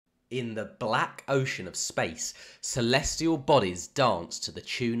In the black ocean of space, celestial bodies dance to the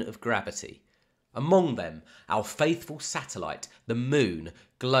tune of gravity. Among them, our faithful satellite, the moon,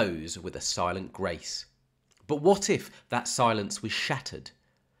 glows with a silent grace. But what if that silence was shattered?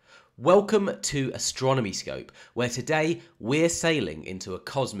 Welcome to Astronomy Scope, where today we're sailing into a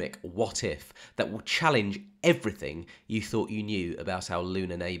cosmic what if that will challenge everything you thought you knew about our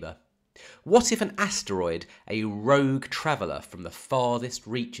lunar neighbour. What if an asteroid, a rogue traveller from the farthest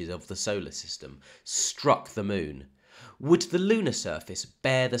reaches of the solar system, struck the moon? Would the lunar surface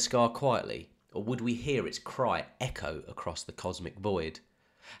bear the scar quietly, or would we hear its cry echo across the cosmic void?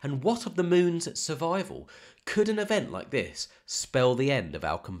 And what of the moon's survival? Could an event like this spell the end of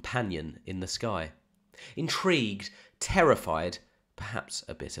our companion in the sky? Intrigued, terrified, perhaps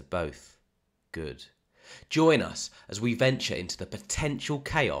a bit of both. Good. Join us as we venture into the potential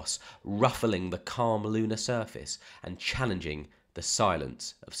chaos ruffling the calm lunar surface and challenging the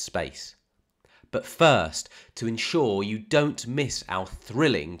silence of space. But first, to ensure you don't miss our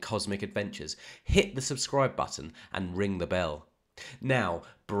thrilling cosmic adventures, hit the subscribe button and ring the bell. Now,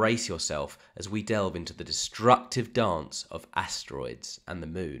 brace yourself as we delve into the destructive dance of asteroids and the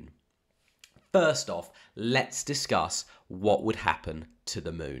moon. First off, let's discuss what would happen to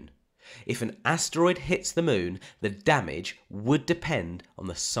the moon. If an asteroid hits the moon, the damage would depend on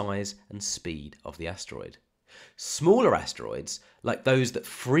the size and speed of the asteroid. Smaller asteroids, like those that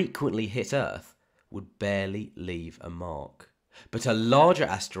frequently hit Earth, would barely leave a mark. But a larger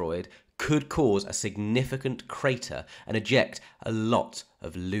asteroid could cause a significant crater and eject a lot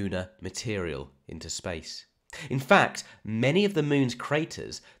of lunar material into space. In fact, many of the moon's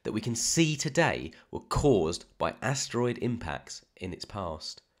craters that we can see today were caused by asteroid impacts in its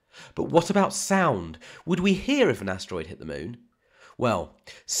past. But what about sound? Would we hear if an asteroid hit the moon? Well,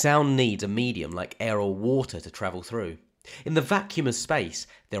 sound needs a medium like air or water to travel through. In the vacuum of space,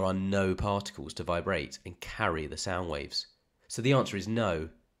 there are no particles to vibrate and carry the sound waves. So the answer is no,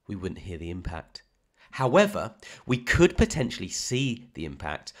 we wouldn't hear the impact. However, we could potentially see the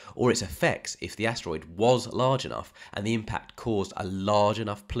impact or its effects if the asteroid was large enough and the impact caused a large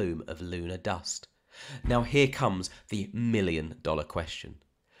enough plume of lunar dust. Now here comes the million-dollar question.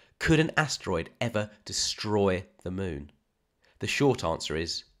 Could an asteroid ever destroy the moon? The short answer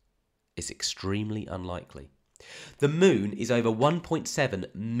is, it's extremely unlikely. The moon is over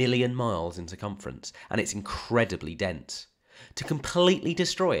 1.7 million miles in circumference and it's incredibly dense. To completely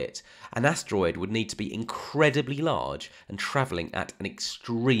destroy it, an asteroid would need to be incredibly large and travelling at an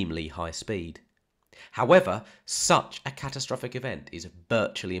extremely high speed. However, such a catastrophic event is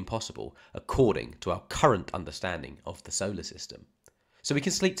virtually impossible according to our current understanding of the solar system. So we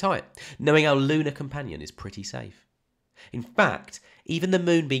can sleep tight, knowing our lunar companion is pretty safe. In fact, even the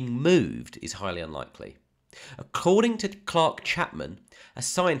moon being moved is highly unlikely. According to Chapman, a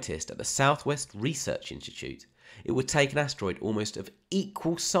scientist at the Southwest Research Institute, it would take an asteroid almost of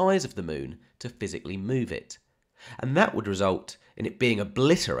equal size of the moon to physically move it. And that would result in it being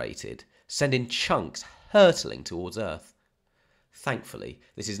obliterated, sending chunks hurtling towards Earth. Thankfully,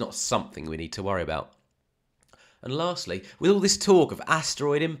 this is not something we need to worry about. And lastly, with all this talk of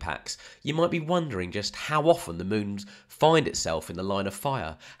asteroid impacts, you might be wondering just how often the moon finds itself in the line of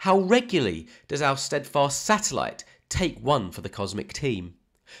fire. How regularly does our steadfast satellite take one for the cosmic team?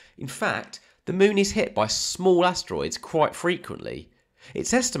 In fact, the moon is hit by small asteroids quite frequently.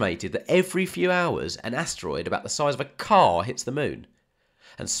 It's estimated that every few hours an asteroid about the size of a car hits the moon.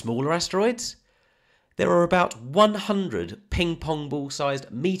 And smaller asteroids? There are about 100 ping-pong ball-sized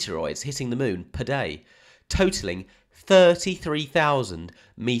meteoroids hitting the moon per day, totaling 33,000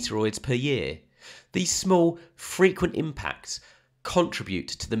 meteoroids per year. These small, frequent impacts contribute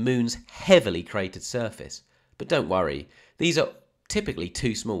to the moon's heavily cratered surface. But don't worry, these are typically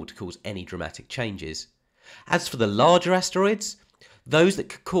too small to cause any dramatic changes. As for the larger asteroids, those that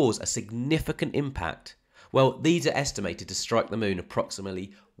could cause a significant impact, well, these are estimated to strike the moon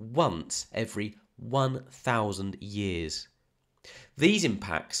approximately once every 1,000 years. These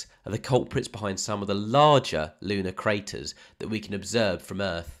impacts are the culprits behind some of the larger lunar craters that we can observe from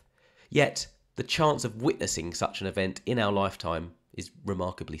Earth. Yet, the chance of witnessing such an event in our lifetime is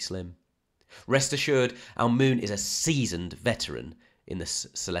remarkably slim. Rest assured, our moon is a seasoned veteran in the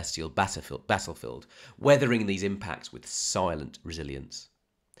celestial battlefield, weathering these impacts with silent resilience.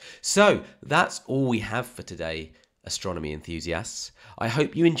 So, that's all we have for today, astronomy enthusiasts. I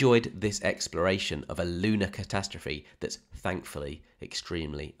hope you enjoyed this exploration of a lunar catastrophe that's thankfully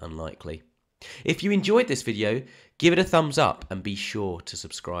extremely unlikely. If you enjoyed this video, give it a thumbs up and be sure to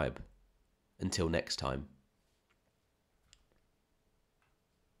subscribe. Until next time.